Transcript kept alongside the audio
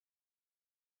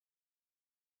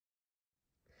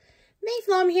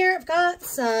Mayflom here. I've got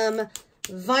some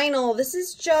vinyl. This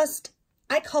is just,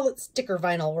 I call it sticker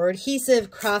vinyl or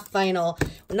adhesive craft vinyl.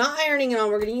 We're not ironing it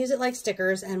on. We're going to use it like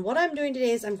stickers. And what I'm doing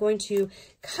today is I'm going to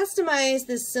customize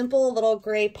this simple little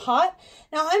gray pot.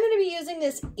 Now I'm going to be using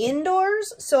this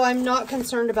indoors, so I'm not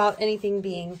concerned about anything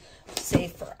being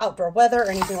safe for outdoor weather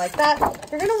or anything like that.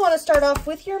 You're going to want to start off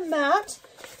with your mat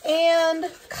and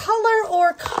color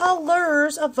or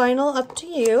colors of vinyl, up to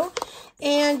you.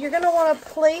 And you're going to want to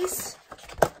place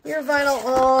your vinyl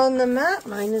on the mat.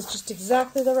 Mine is just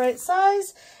exactly the right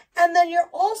size. And then you're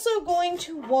also going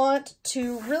to want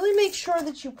to really make sure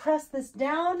that you press this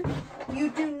down. You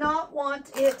do not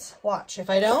want it, watch, if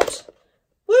I don't,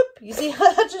 whoop, you see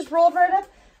how that just rolled right up?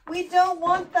 We don't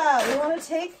want that. We want to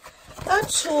take a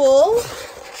tool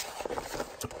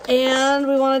and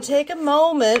we want to take a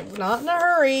moment, not in a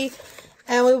hurry,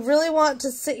 and we really want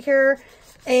to sit here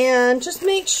and just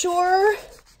make sure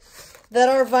that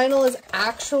our vinyl is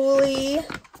actually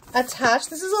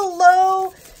attached. This is a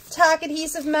low tack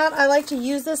adhesive mat. I like to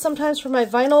use this sometimes for my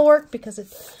vinyl work because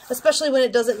especially when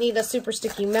it doesn't need a super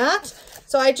sticky mat.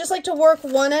 So I just like to work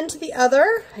one end to the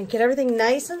other and get everything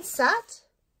nice and set.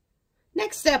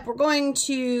 Next step, we're going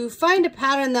to find a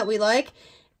pattern that we like.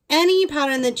 Any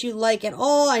pattern that you like at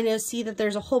all. I see that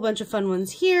there's a whole bunch of fun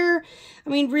ones here. I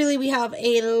mean, really, we have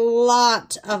a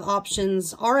lot of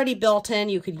options already built in.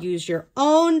 You could use your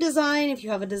own design if you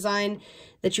have a design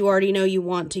that you already know you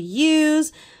want to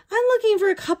use. I'm looking for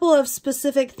a couple of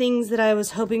specific things that I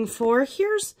was hoping for.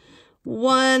 Here's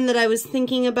one that I was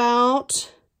thinking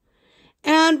about.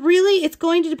 And really, it's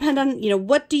going to depend on,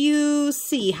 what do you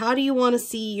see? How do you want to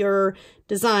see your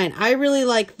design? I really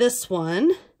like this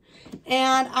one.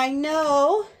 And I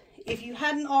know if you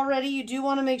hadn't already, you do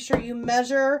want to make sure you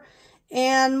measure.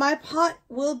 And my pot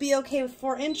will be okay with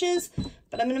 4 inches,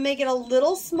 but I'm going to make it a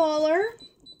little smaller.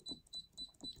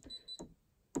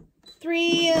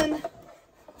 3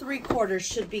 3/4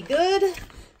 should be good.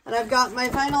 And I've got my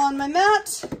vinyl on my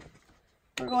mat.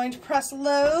 We're going to press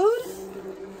load.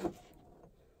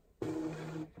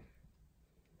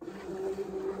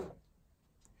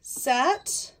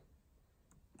 Set.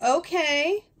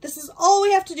 Okay. This is all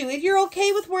we have to do. If you're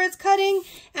okay with where it's cutting,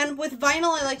 and with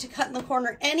vinyl, I like to cut in the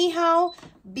corner anyhow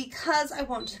because I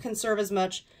want to conserve as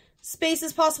much space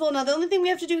as possible. Now, the only thing we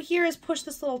have to do here is push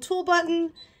this little tool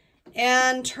button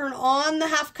and turn on the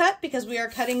half cut because we are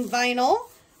cutting vinyl,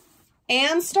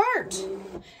 and start.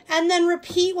 And then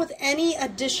repeat with any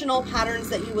additional patterns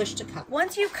that you wish to cut.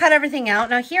 Once you've cut everything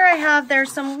out, now here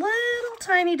there's some little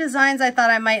tiny designs I thought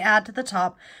I might add to the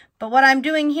top. But what I'm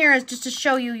doing here is just to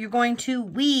show you, you're going to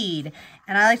weed.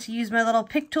 And I like to use my little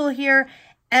pick tool here.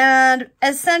 And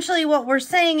essentially what we're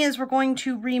saying is we're going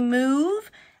to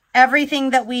remove everything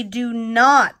that we do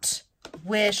not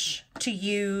wish to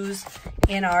use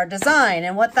in our design.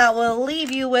 And what that will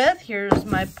leave you with, here's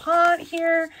my pot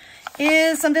here,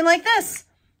 is something like this.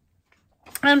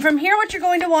 And from here, what you're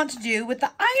going to want to do with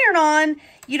the iron on,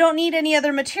 you don't need any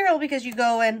other material because you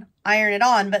go and iron it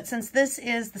on. But since this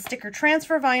is the sticker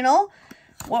transfer vinyl,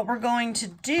 what we're going to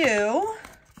do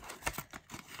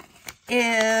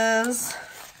is,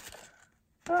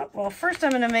 well, first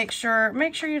I'm going to make sure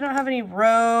you don't have any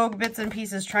rogue bits and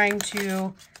pieces trying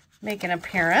to make an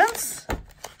appearance.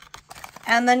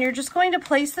 And then you're just going to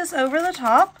place this over the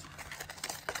top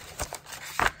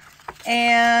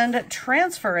and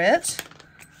transfer it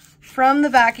from the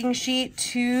backing sheet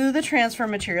to the transfer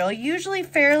material. Usually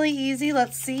fairly easy.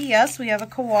 Let's see. Yes, we have a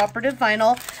cooperative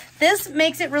vinyl. This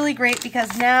makes it really great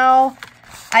because now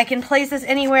I can place this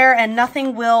anywhere and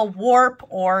nothing will warp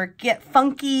or get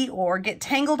funky or get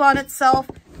tangled on itself.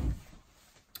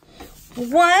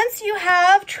 Once you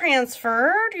have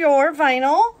transferred your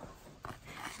vinyl,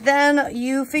 then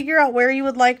you figure out where you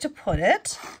would like to put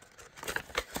it.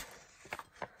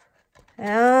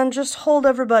 And just hold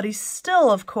everybody still,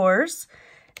 of course,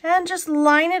 and just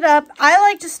line it up. I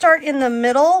like to start in the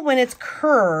middle when it's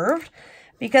curved,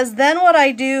 because then what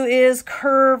I do is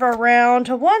curve around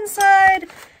to one side,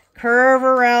 curve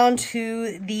around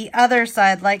to the other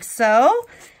side, like so.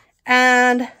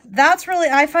 And that's really,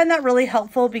 I find that really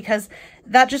helpful because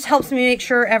that just helps me make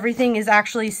sure everything is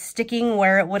actually sticking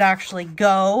where it would actually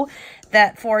go.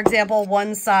 That, for example,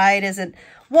 one side isn't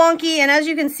wonky, and as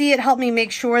you can see, it helped me make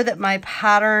sure that my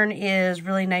pattern is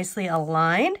really nicely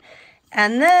aligned.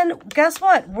 And then guess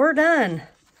what? We're done.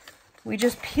 We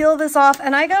just peel this off,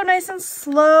 and I go nice and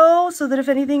slow so that if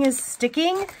anything is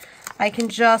sticking, I can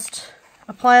just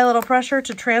apply a little pressure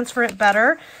to transfer it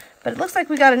better. But it looks like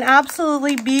we got an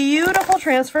absolutely beautiful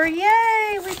transfer.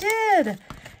 Yay, we did.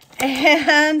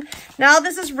 And now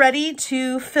this is ready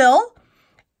to fill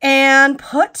and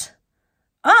put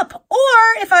up.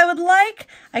 Or if I would like,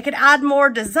 I could add more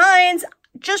designs.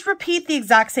 Just repeat the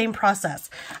exact same process.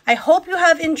 I hope you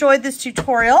have enjoyed this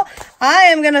tutorial. I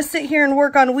am going to sit here and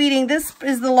work on weeding. This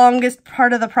is the longest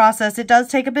part of the process. It does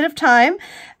take a bit of time.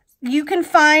 You can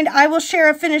find, I will share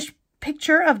a finished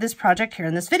picture of this project here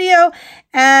in this video,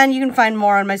 and you can find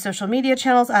more on my social media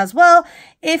channels as well.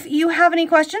 If you have any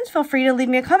questions, feel free to leave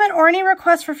me a comment or any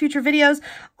requests for future videos.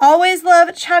 Always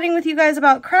love chatting with you guys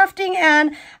about crafting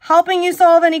and helping you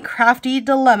solve any crafty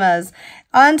dilemmas.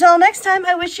 Until next time,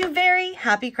 I wish you very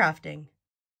happy crafting.